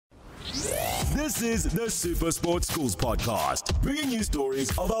This is the Super Sports Schools podcast, bringing you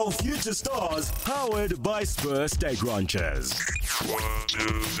stories of our future stars, powered by Spur Steak Ranchers. 1, 2,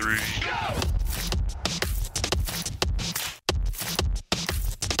 3, go!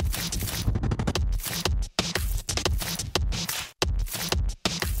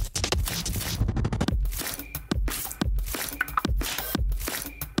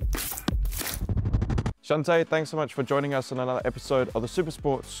 Shanté, thanks so much for joining us on another episode of the Super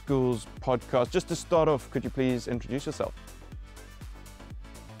Sports Schools podcast. Just to start off, could you please introduce yourself?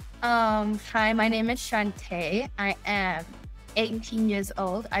 Hi, my name is Shanté. I am 18 years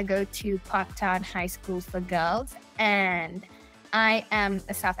old. I go to Parktown High School for Girls, and I am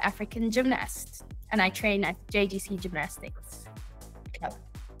a South African gymnast, and I train at JGC Gymnastics.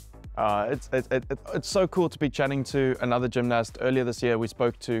 It's so cool to be chatting to another gymnast. Earlier this year, we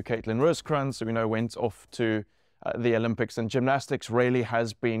spoke to Caitlin Rosecrans, who we know went off to the Olympics, and gymnastics really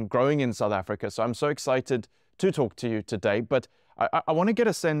has been growing in South Africa. So I'm so excited to talk to you today. But I want to get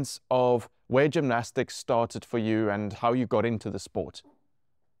a sense of where gymnastics started for you and how you got into the sport.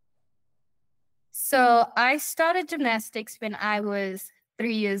 So I started gymnastics when I was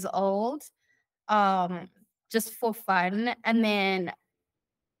 3 years old, just for fun. And then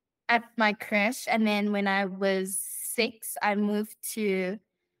at my creche, and then when I was 6, I moved to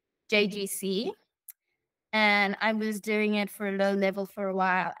JGC, and I was doing it for a low level for a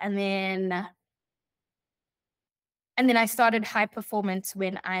while, and then I started high performance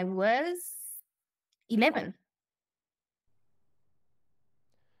when I was 11.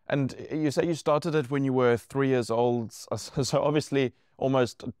 And you say you started it when you were 3 years old, so obviously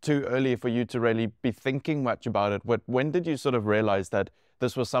almost too early for you to really be thinking much about it. When did you sort of realize that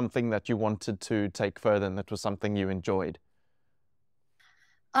this was something that you wanted to take further and that was something you enjoyed?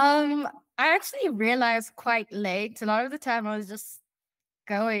 I actually realized quite late. A lot of the time I was just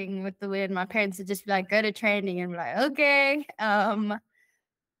going with the wind. My parents would just be like, go to training, and I'm like, okay.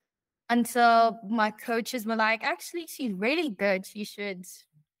 Until my coaches were like, actually, she's really good. She should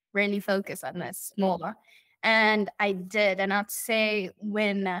really focus on this more. And I did. And I'd say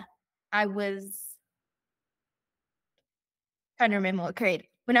when I was trying to remember what grade.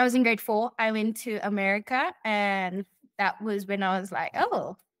 When I was in grade 4, I went to America, and that was when I was like,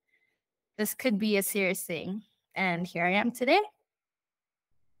 oh, this could be a serious thing. And here I am today.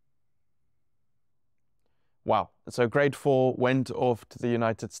 Wow. So grade 4 went off to the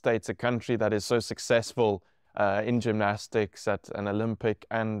United States, a country that is so successful in gymnastics at an Olympic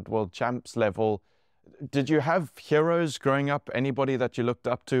and world champs level. Did you have heroes growing up, anybody that you looked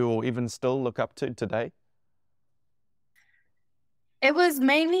up to or even still look up to today? It was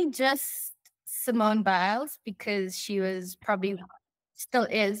mainly just Simone Biles, because she was still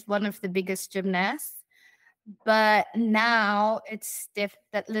is one of the biggest gymnasts. But now the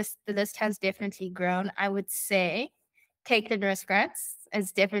list has definitely grown. I would say Caitlin Rosecrans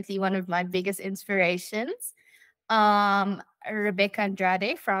is definitely one of my biggest inspirations. Rebecca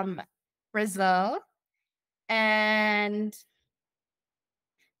Andrade from Brazil. And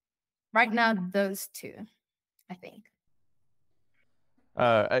right now, those two, I think.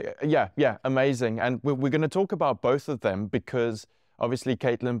 Yeah, amazing. And we're going to talk about both of them because obviously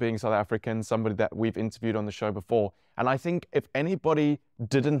Caitlin being South African, somebody that we've interviewed on the show before. And I think if anybody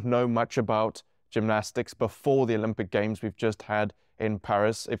didn't know much about gymnastics before the Olympic Games we've just had in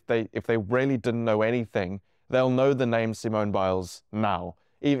Paris, if they really didn't know anything, they'll know the name Simone Biles now.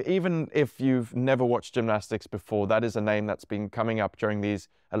 Even if you've never watched gymnastics before, that is a name that's been coming up during these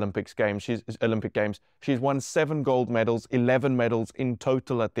Olympic Games. She's won 7 gold medals, 11 medals in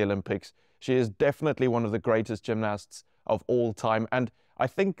total at the Olympics. She is definitely one of the greatest gymnasts of all time. And I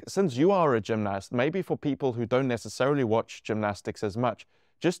think since you are a gymnast, maybe for people who don't necessarily watch gymnastics as much,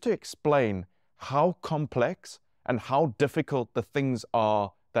 just to explain how complex and how difficult the things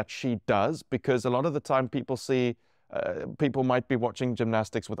are that she does, because a lot of the time people might be watching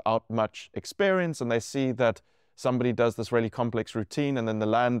gymnastics without much experience, and they see that somebody does this really complex routine, and then the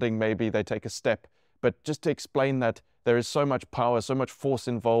landing, maybe they take a step. But just to explain that there is so much power, so much force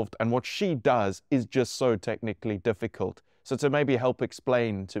involved, and what she does is just so technically difficult. So to maybe help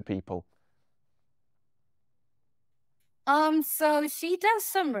explain to people. So she does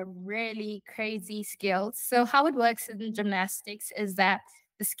some really crazy skills. So how it works in gymnastics is that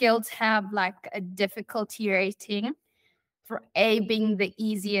the skills have like a difficulty rating, for A being the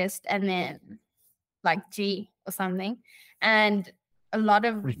easiest and then like G or something. And I'm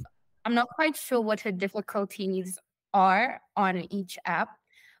not quite sure what her difficulties are on each app,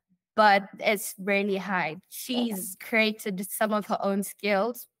 but it's really high. She's created some of her own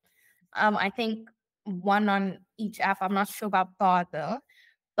skills. I think one on each app. I'm not sure about bar though,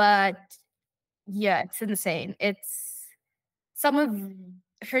 but yeah, it's insane. It's some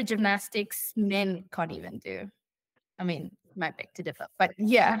of her gymnastics men can't even do. I mean, might beg to differ, but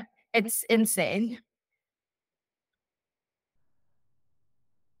yeah, it's insane.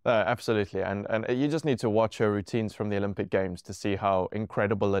 Absolutely, and you just need to watch her routines from the Olympic Games to see how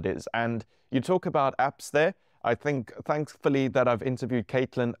incredible it is. And you talk about apps there. I think, thankfully, that I've interviewed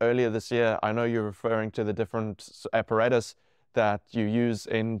Caitlin earlier this year. I know you're referring to the different apparatus that you use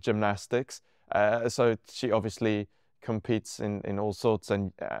in gymnastics. So she obviously competes in all sorts,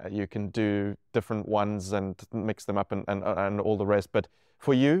 and you can do different ones and mix them up and all the rest. But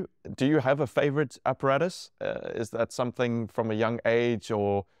for you, do you have a favorite apparatus? Is that something from a young age,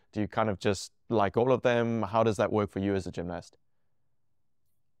 or do you kind of just like all of them? How does that work for you as a gymnast?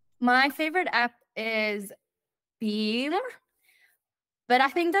 My favorite app is Beam, but I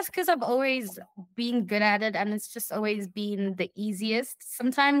think that's because I've always been good at it and it's just always been the easiest.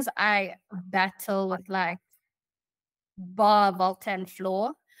 Sometimes I battle with like bar, volta, and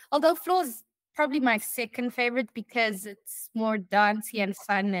floor. Although floor is probably my second favorite because it's more dancey and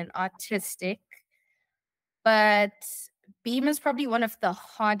fun and artistic. But beam is probably one of the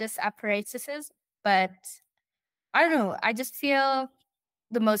hardest apparatuses. But I don't know. I just feel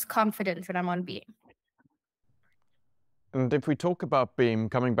the most confident when I'm on beam. And if we talk about beam,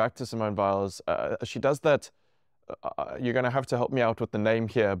 coming back to Simone Biles, she does that. You're going to have to help me out with the name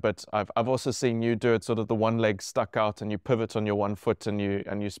here, but I've also seen you do it sort of the one leg stuck out and you pivot on your one foot and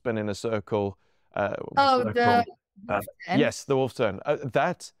you spin in a circle. Oh, the yes, the wolf turn.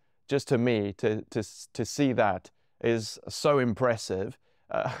 That just to me to see that is so impressive.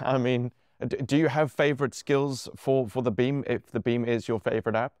 I mean, do you have favorite skills for the beam? If the beam is your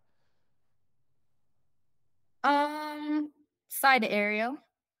favorite app? Side aerial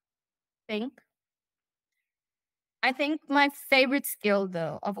think. I think my favorite skill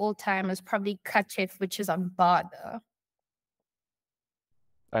though of all time is probably kachef, which is on bar though.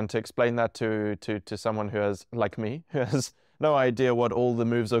 And to explain that to someone who has, like me, who has no idea what all the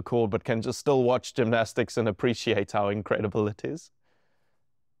moves are called, but can just still watch gymnastics and appreciate how incredible it is.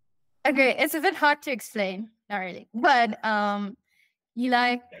 Okay, it's a bit hard to explain, not really. But you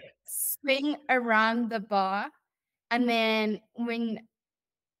like swing around the bar, and then when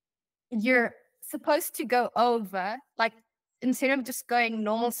you're supposed to go over, like instead of just going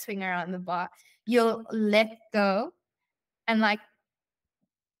normal swing around the bar, you'll let go and like,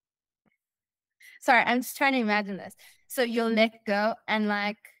 sorry, I'm just trying to imagine this. So you'll let go and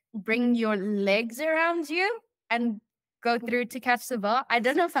like bring your legs around you and go through to catch the bar. I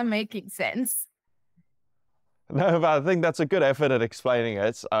don't know if I'm making sense. No, but I think that's a good effort at explaining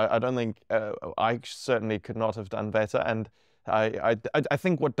it. I don't think I certainly could not have done better. And I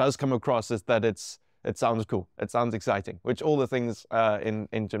think what does come across is that it sounds cool. It sounds exciting, which all the things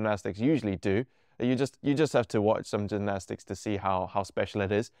in gymnastics usually do. You just have to watch some gymnastics to see how special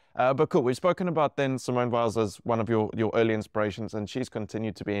it is. But cool, we've spoken about then Simone Biles as one of your early inspirations, and she's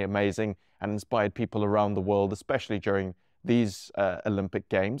continued to be amazing and inspired people around the world, especially during these Olympic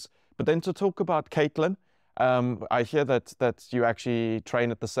Games. But then to talk about Caitlin, I hear that you actually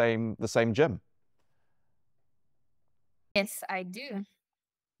train at the same gym. Yes, I do.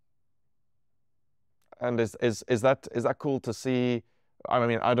 And is that cool to see? I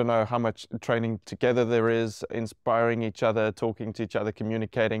mean, I don't know how much training together there is, inspiring each other, talking to each other,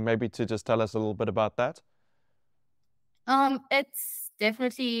 communicating. Maybe to just tell us a little bit about that. It's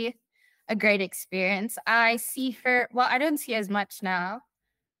definitely a great experience. I see her, well, I don't see as much now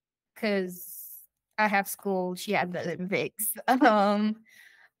because I have school, she had the Olympics.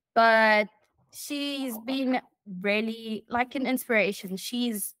 But she's been really like an inspiration.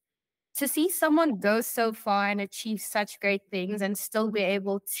 To see someone go so far and achieve such great things and still be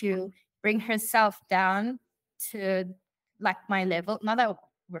able to bring herself down to like my level, not that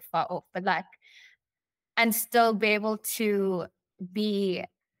we're far off, but like, and still be able to be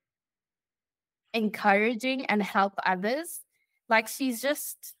encouraging and help others. Like she's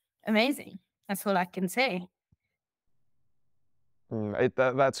just amazing. That's all I can say.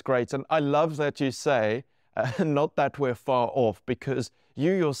 That's great. And I love that you say, not that we're far off, because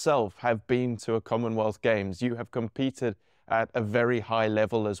you yourself have been to a Commonwealth Games. You have competed at a very high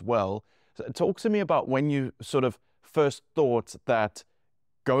level as well. So talk to me about when you sort of first thought that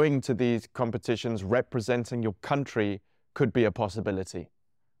going to these competitions, representing your country, could be a possibility.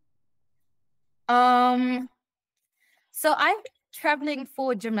 So I've been traveling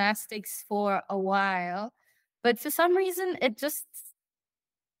for gymnastics for a while, but for some reason it's just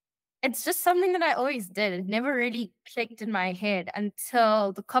something that I always did. It never really clicked in my head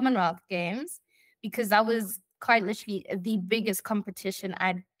until the Commonwealth Games, because that was quite literally the biggest competition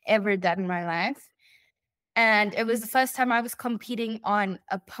I'd ever done in my life. And it was the first time I was competing on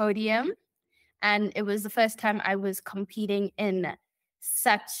a podium. And it was the first time I was competing in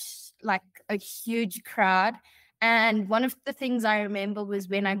such like a huge crowd. And one of the things I remember was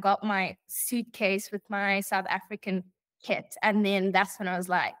when I got my suitcase with my South African kit. And then that's when I was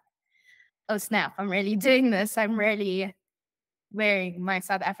like, oh snap, I'm really doing this. I'm really wearing my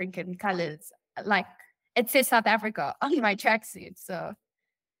South African colors. Like it says South Africa on my tracksuit. So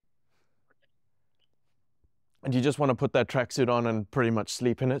And you just want to put that tracksuit on and pretty much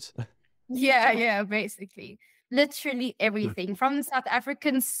sleep in it? yeah, basically. Literally everything from the South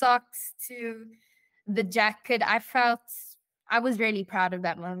African socks to the jacket. I was really proud of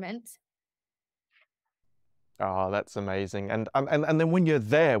that moment. Oh, that's amazing. And then when you're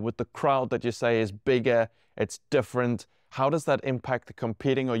there with the crowd that you say is bigger, it's different, how does that impact the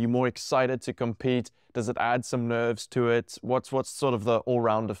competing? Are you more excited to compete? Does it add some nerves to it? What's sort of the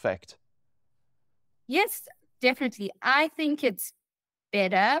all-round effect? Yes, definitely. I think it's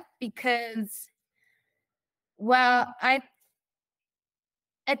better because, well,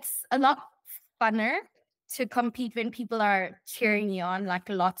 it's a lot funner to compete when people are cheering you on, like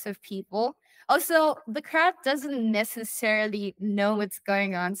lots of people. Also, the crowd doesn't necessarily know what's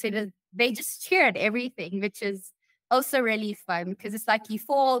going on, so they just cheer at everything, which is also really fun because it's like you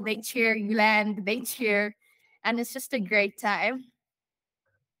fall, they cheer, you land, they cheer, and it's just a great time.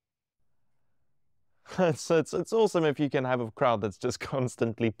 So it's awesome if you can have a crowd that's just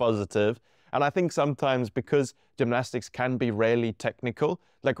constantly positive. And I think sometimes because gymnastics can be really technical,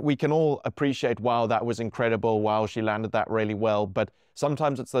 like we can all appreciate, wow, that was incredible. Wow, she landed that really well. But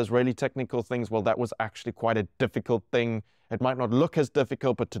sometimes it's those really technical things. Well, that was actually quite a difficult thing. It might not look as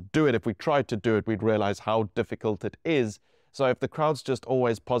difficult, but to do it, if we tried to do it, we'd realize how difficult it is. So if the crowd's just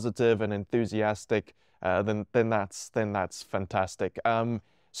always positive and enthusiastic, then that's fantastic.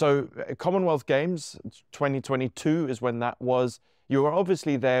 So Commonwealth Games 2022 is when that was. You were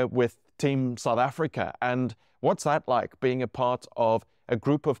obviously there with Team South Africa. And what's that like, being a part of a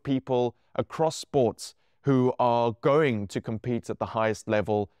group of people across sports who are going to compete at the highest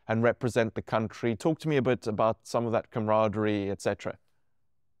level and represent the country? Talk to me a bit about some of that camaraderie, etc.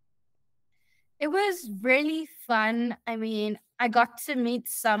 It was really fun. I mean, I got to meet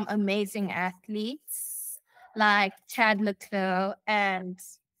some amazing athletes like Chad Leclerc and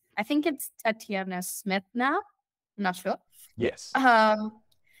I think it's Tatiana Smith now. I'm not sure. Yes.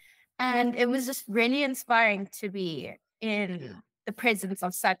 And it was just really inspiring to be in the presence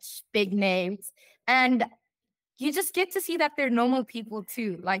of such big names. And you just get to see that they're normal people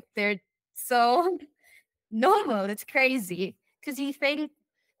too. Like they're so normal. It's crazy because you think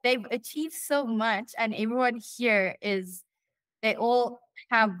they've achieved so much, and everyone here they all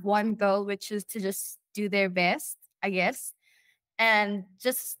have one goal, which is to just do their best, I guess. And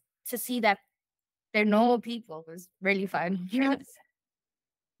just to see that they're normal people was really fun.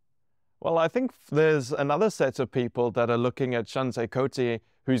 Well, I think there's another set of people that are looking at Shanté Koti,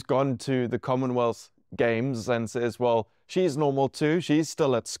 who's gone to the Commonwealth Games and says, well, she's normal too. She's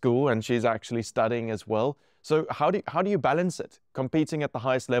still at school and she's actually studying as well. So how do you balance it, competing at the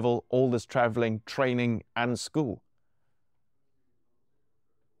highest level, all this traveling, training, and school?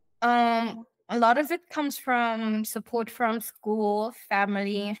 A lot of it comes from support from school,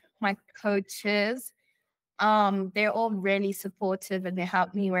 family, my coaches. They're all really supportive and they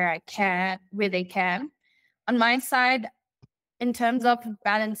help me where they can. On my side, in terms of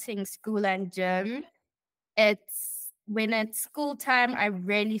balancing school and gym, when it's school time, I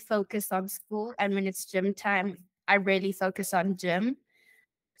really focus on school, and when it's gym time, I really focus on gym.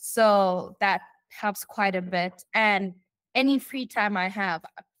 So that helps quite a bit. And any free time I have,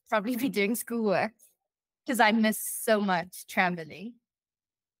 I'll probably be doing schoolwork because I miss so much traveling.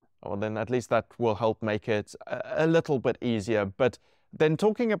 Well, then at least that will help make it a little bit easier. But then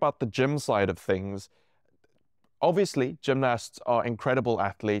talking about the gym side of things, obviously gymnasts are incredible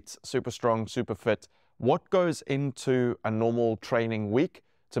athletes, super strong, super fit. What goes into a normal training week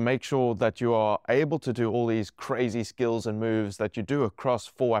to make sure that you are able to do all these crazy skills and moves that you do across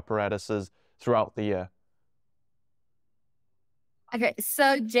 4 apparatuses throughout the year? Okay,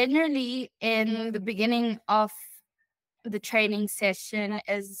 so generally in the beginning of the training session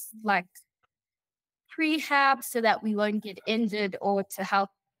is like prehab so that we won't get injured or to help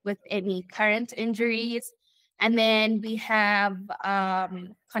with any current injuries. And then we have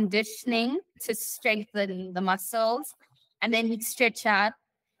conditioning to strengthen the muscles. And then we stretch out.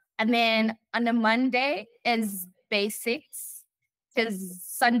 And then on a Monday is basics because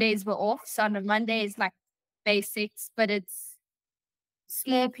Sundays were off. So on a Monday is like basics, but it's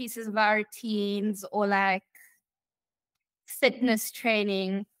small pieces of our routines or like fitness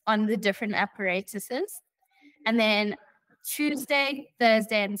training on the different apparatuses. And then Tuesday,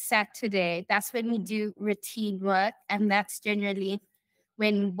 Thursday, and Saturday, that's when we do routine work. And that's generally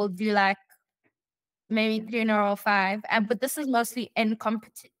when we'll do like maybe 3 or 5. But this is mostly in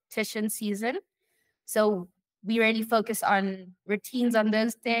competition season. So we really focus on routines on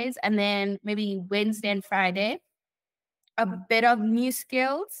those days. And then maybe Wednesday and Friday, a bit of new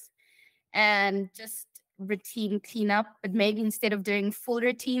skills and just routine cleanup. But maybe instead of doing full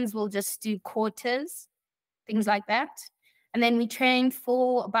routines, we'll just do quarters, things like that. And then we train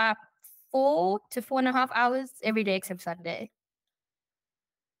for about 4 to 4.5 hours every day except Sunday.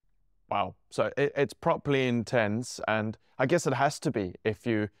 Wow. So it's properly intense, and I guess it has to be if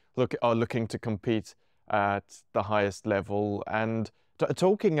you are looking to compete at the highest level. And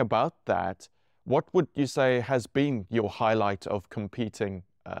talking about that, what would you say has been your highlight of competing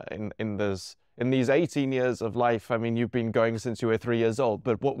in these 18 years of life? I mean, you've been going since you were 3 years old,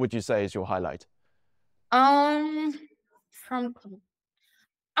 but what would you say is your highlight? From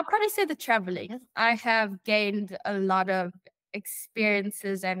I'll probably say the traveling. I have gained a lot of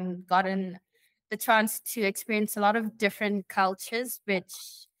experiences and gotten the chance to experience a lot of different cultures, which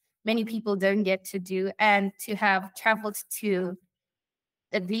many people don't get to do. And to have traveled to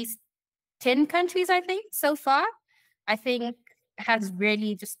at least 10 countries, I think, so far, I think has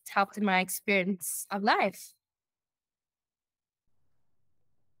really just helped in my experience of life.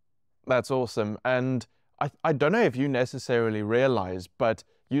 That's awesome. And I don't know if you necessarily realize, but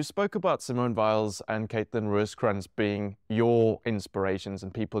you spoke about Simone Biles and Caitlin Rooskrantz being your inspirations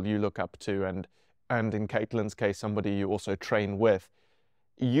and people you look up to, and in Caitlin's case, somebody you also train with.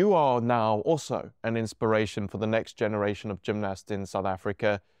 You are now also an inspiration for the next generation of gymnasts in South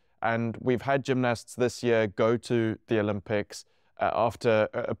Africa. And we've had gymnasts this year go to the Olympics after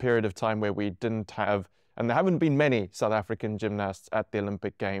a period of time where we didn't have, and there haven't been many South African gymnasts at the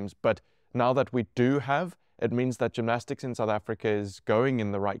Olympic Games. But now that we do have, it means that gymnastics in South Africa is going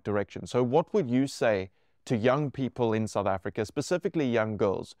in the right direction. So what would you say to young people in South Africa, specifically young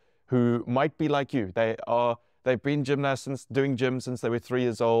girls who might be like you? They've been gymnasts doing gym since they were 3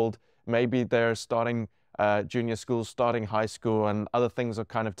 years old. Maybe they're starting junior school, starting high school, and other things are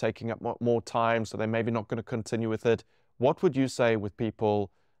kind of taking up more time, so they're maybe not going to continue with it. What would you say with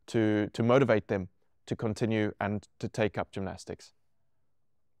people to motivate them to continue and to take up gymnastics?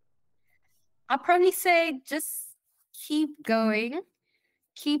 I'll probably say just keep going,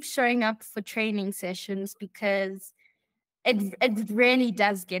 keep showing up for training sessions, because it really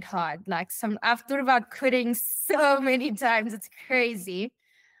does get hard. Like I've thought about quitting so many times, it's crazy.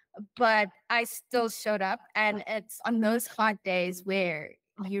 But I still showed up, and it's on those hard days where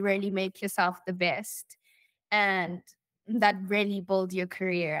you really make yourself the best, and that really builds your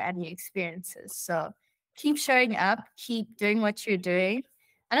career and your experiences. So keep showing up, keep doing what you're doing,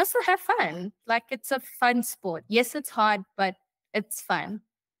 and also have fun. Like, it's a fun sport. Yes, it's hard, but it's fun.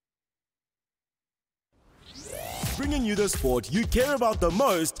 Bringing you the sport you care about the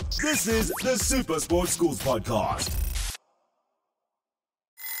most, this is the Super Sports Schools Podcast.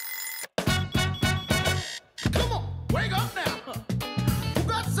 Come on, wake up now. Who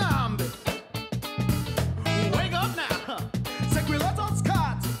got zombie? Wake up now. Sequilatos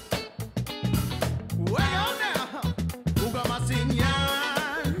Scott. Wake up now. Who got my senior?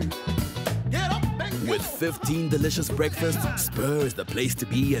 Get up and go. With 15 delicious breakfasts, Spur is the place to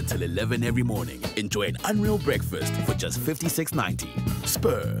be until 11 every morning. Enjoy an unreal breakfast for just $56.90.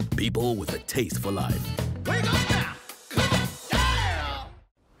 Spur, people with a taste for life. Wake up now. Come on, yeah.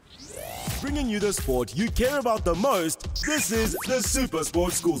 Bringing you the sport you care about the most, this is the Super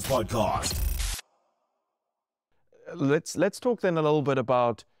Sports Schools Podcast. Let's talk then a little bit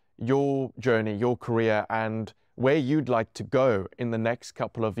about your journey, your career, and where you'd like to go in the next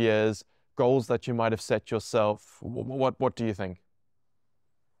couple of years, goals that you might have set yourself. What do you think?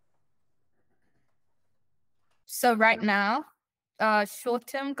 So right now,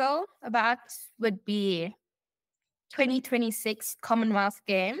 short-term goal would be 2026 Commonwealth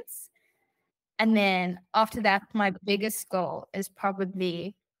Games. And then after that, my biggest goal is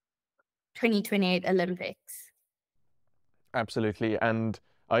probably 2028 Olympics. Absolutely. And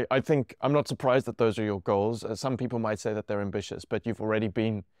I think I'm not surprised that those are your goals. Some people might say that they're ambitious, but you've already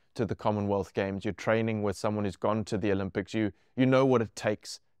been to the Commonwealth Games. You're training with someone who's gone to the Olympics. You know what it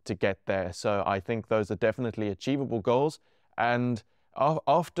takes to get there. So I think those are definitely achievable goals. And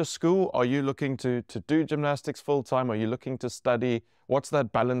after school, are you looking to do gymnastics full time? Are you looking to study? What's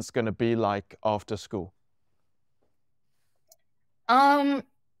that balance going to be like after school?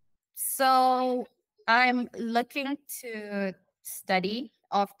 So I'm looking to study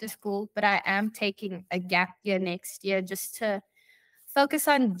after school, but I am taking a gap year next year just to focus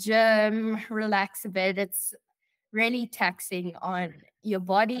on gym, relax a bit. It's really taxing on your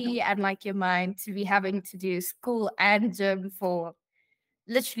body and like your mind to be having to do school and gym for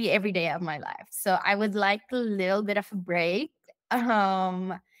literally every day of my life. So I would like a little bit of a break.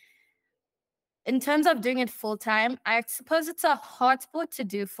 Um, in terms of doing it full time, I suppose it's a hard sport to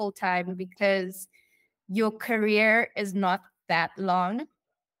do full time because your career is not that long.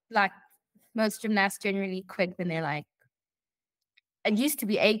 Like most gymnasts generally quit when they're like, it used to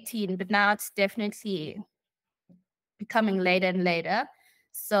be 18, but now it's definitely becoming later and later.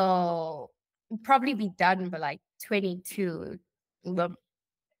 So probably be done by like 22.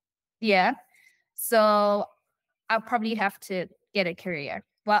 Yeah. So I'll probably have to get a career.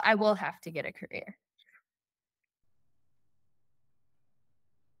 Well, I will have to get a career.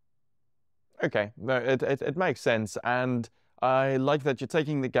 Okay, no, it makes sense. And I like that you're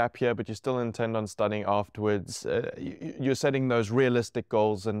taking the gap here, but you still intend on studying afterwards. You're setting those realistic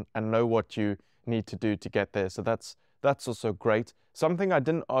goals and know what you need to do to get there. So that's also great. Something I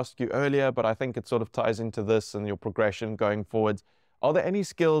didn't ask you earlier, but I think it sort of ties into this and your progression going forwards. Are there any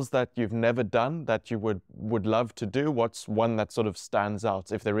skills that you've never done that you would love to do? What's one that sort of stands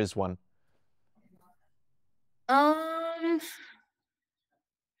out, if there is one? Um,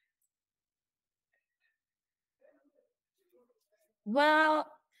 well,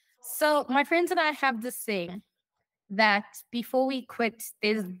 so my friends and I have this thing that before we quit,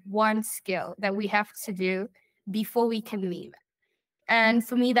 there's one skill that we have to do before we can leave. And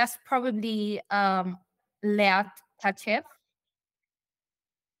for me, that's probably layout touch-up,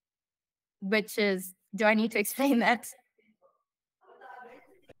 which is, do I need to explain that?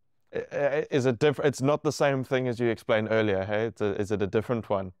 Is it different? It's not the same thing as you explained earlier, hey? Is it a different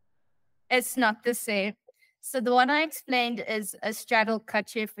one? It's not the same. So the one I explained is a straddle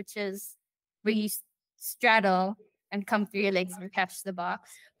kerchief, which is where you straddle and come through your legs and catch the bar.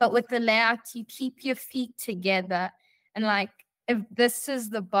 But with the layout, you keep your feet together. And like, if this is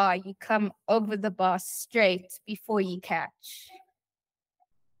the bar, you come over the bar straight before you catch.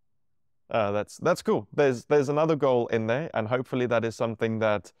 That's cool. There's another goal in there, and hopefully that is something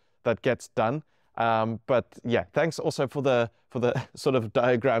that gets done. But yeah, thanks also for the sort of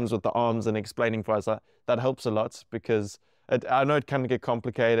diagrams with the arms and explaining for us. That helps a lot because I know it can get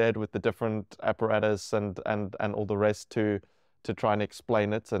complicated with the different apparatus and all the rest to try and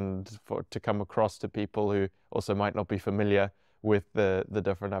explain it and to come across to people who also might not be familiar with the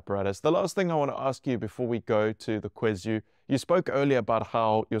different apparatus. The last thing I want to ask you before we go to the quiz, you spoke earlier about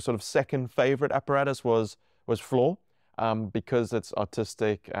how your sort of second favorite apparatus was floor. Because it's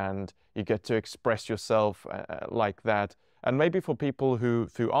artistic and you get to express yourself like that. And maybe for people who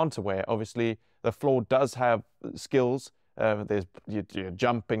aren't aware, obviously the floor does have skills. You're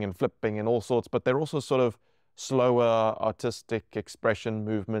jumping and flipping and all sorts, but they're also sort of slower artistic expression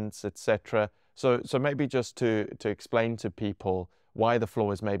movements, etc. So maybe just to explain to people why the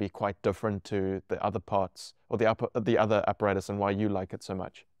floor is maybe quite different to the other parts or the other apparatus and why you like it so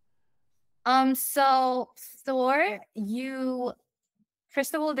much. So Thor,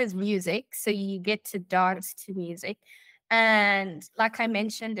 first of all, there's music, so you get to dance to music. And like I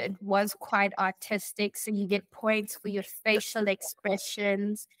mentioned, it was quite artistic. So you get points for your facial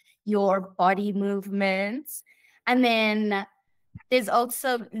expressions, your body movements. And then there's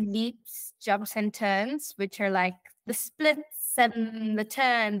also leaps, jumps, and turns, which are like the splits and the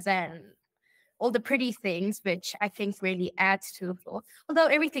turns and all the pretty things, which I think really adds to the floor. Although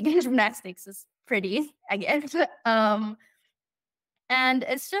everything in gymnastics is pretty, I guess. And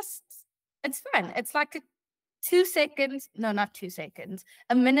it's fun. It's like a 2 seconds, no, not 2 seconds,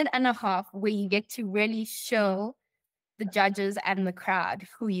 a minute and a half where you get to really show the judges and the crowd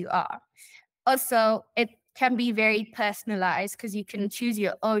who you are. Also, it can be very personalized because you can choose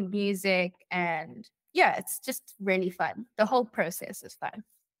your own music and yeah, it's just really fun. The whole process is fun.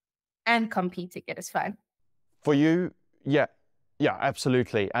 And competing it is fun. For you, yeah,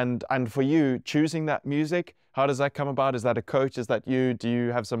 absolutely. And for you, choosing that music, how does that come about? Is that a coach? Is that you? Do you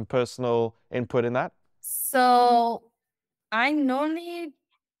have some personal input in that? So I normally,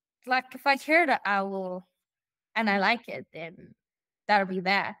 like, if I hear the owl and I like it, then that'll be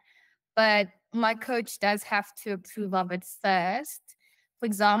that. But my coach does have to approve of it first. For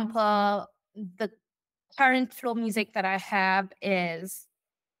example, the current floor music that I have is,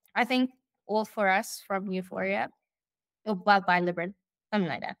 I think, All For Us from Euphoria, or by Libran, something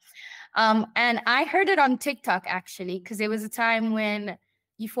like that. And I heard it on TikTok, actually, because there was a time when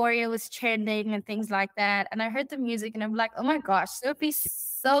Euphoria was trending and things like that. And I heard the music and I'm like, oh my gosh, it would be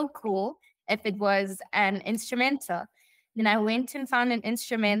so cool if it was an instrumental. Then I went and found an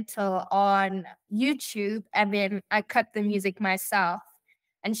instrumental on YouTube, and then I cut the music myself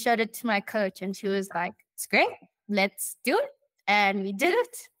and showed it to my coach, and she was like, "It's great, let's do it." And we did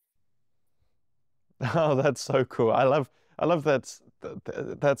it. Oh, that's so cool. I love that.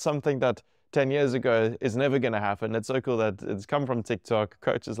 That's something that 10 years ago is never going to happen. It's so cool that it's come from TikTok.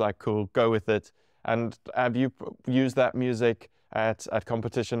 Coach is like, cool, go with it. And have you used that music at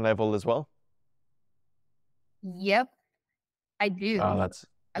competition level as well? Yep, I do. Oh, that's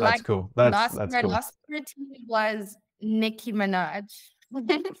Like, cool. That's my cool. last routine was Nicki Minaj.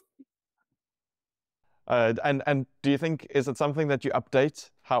 And do you think, is it something that you update?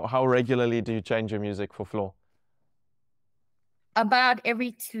 How regularly do you change your music for floor? About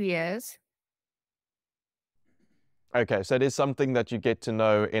every 2 years. Okay, so it is something that you get to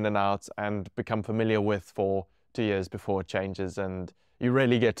know in and out and become familiar with for 2 years before it changes, and you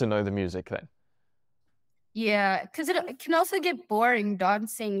really get to know the music then. Yeah, because it can also get boring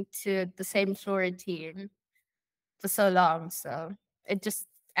dancing to the same floor routine for so long. So it just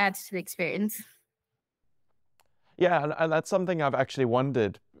adds to the experience. Yeah, and that's something I've actually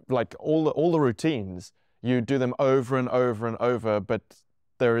wondered. Like all the routines, you do them over and over and over, but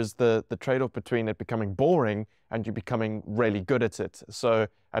there is the trade-off between it becoming boring and you becoming really good at it. So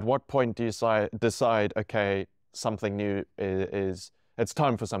at what point do you decide, okay, something new it's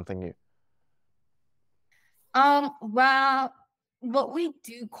time for something new? Well, what we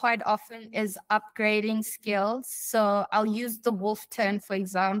do quite often is upgrading skills. So I'll use the wolf turn, for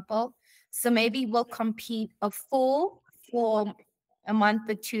example. So maybe we'll compete a full for a month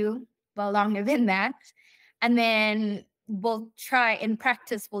or two, well, longer than that. And then we'll try to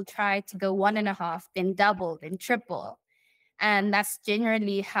go 1.5, then double, then triple. And that's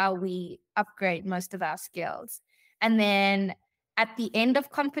generally how we upgrade most of our skills. And then at the end of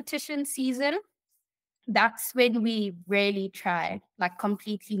competition season, that's when we really try like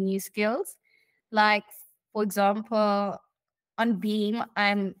completely new skills. Like, for example, on beam,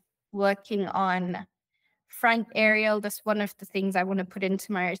 I'm working on front aerial. That's one of the things I want to put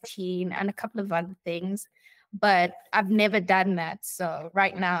into my routine, and a couple of other things. But I've never done that. So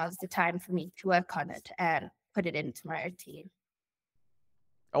right now is the time for me to work on it and put it into my routine.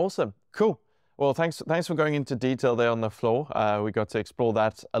 Awesome. Cool. Well, thanks for going into detail there on the floor. We got to explore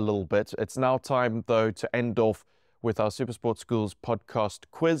that a little bit. It's now time, though, to end off with our Supersport Schools podcast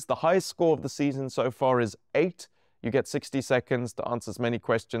quiz. The highest score of the season so far is 8. You get 60 seconds to answer as many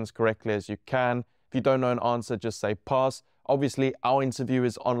questions correctly as you can. If you don't know an answer, just say pass. Obviously, our interview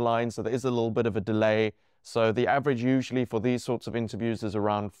is online, so there is a little bit of a delay. So the average usually for these sorts of interviews is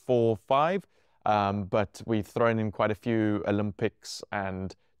around 4 or 5. But we've thrown in quite a few Olympics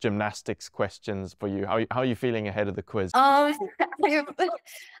and gymnastics questions for you. How are you feeling ahead of the quiz? I'm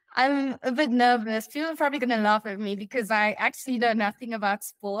a bit nervous. People are probably going to laugh at me because I actually know nothing about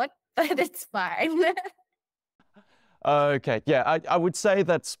sport, but it's fine. Okay, yeah, I would say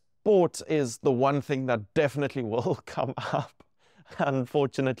that sport is the one thing that definitely will come up,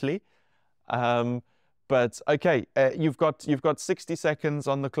 unfortunately. But okay, you've got 60 seconds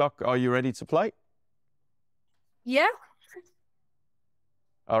on the clock. Are you ready to play? Yeah.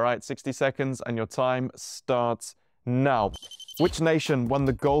 All right, 60 seconds and your time starts now. Which nation won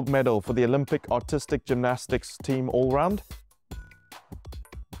the gold medal for the Olympic artistic gymnastics team all-round?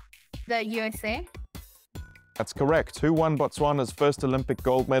 The USA. That's correct. Who won Botswana's first Olympic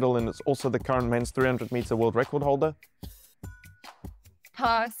gold medal and is also the current men's 300-meter world record holder?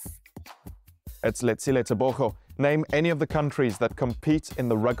 Pass. It's Letsile Tebogo. Name any of the countries that compete in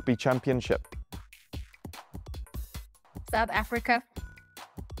the rugby championship. South Africa.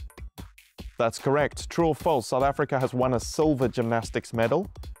 That's correct. True or false? South Africa has won a silver gymnastics medal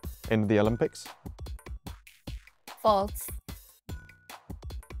in the Olympics. False.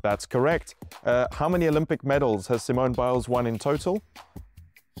 That's correct. How many Olympic medals has Simone Biles won in total?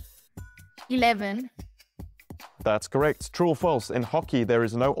 11. That's correct. True or false? In hockey, there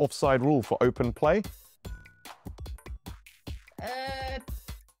is no offside rule for open play.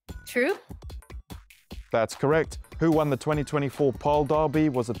 True. That's correct. Who won the 2024 Paarl Derby?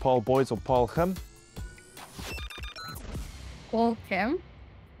 Was it Paarl Boys or Paarl Gym? Paul Kim.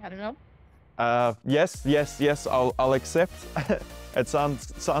 I don't know. Yes. I'll accept. It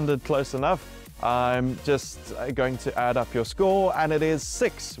sounded close enough. I'm just going to add up your score, and it is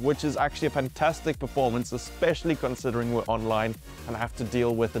 6, which is actually a fantastic performance, especially considering we're online and have to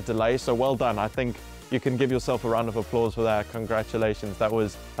deal with a delay. So well done. I think you can give yourself a round of applause for that. Congratulations. That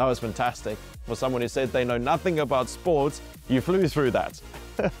was fantastic. For someone who said they know nothing about sports, you flew through that.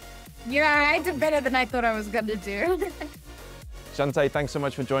 Yeah, I did better than I thought I was going to do. Shanté, thanks so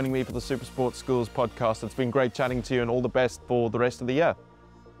much for joining me for the Super Sports Schools podcast. It's been great chatting to you, and all the best for the rest of the year.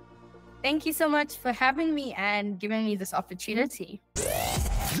 Thank you so much for having me and giving me this opportunity.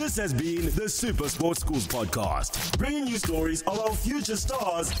 This has been the Super Sports Schools podcast, bringing you stories of our future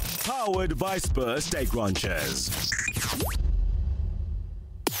stars, powered by Spur Steak Ranches.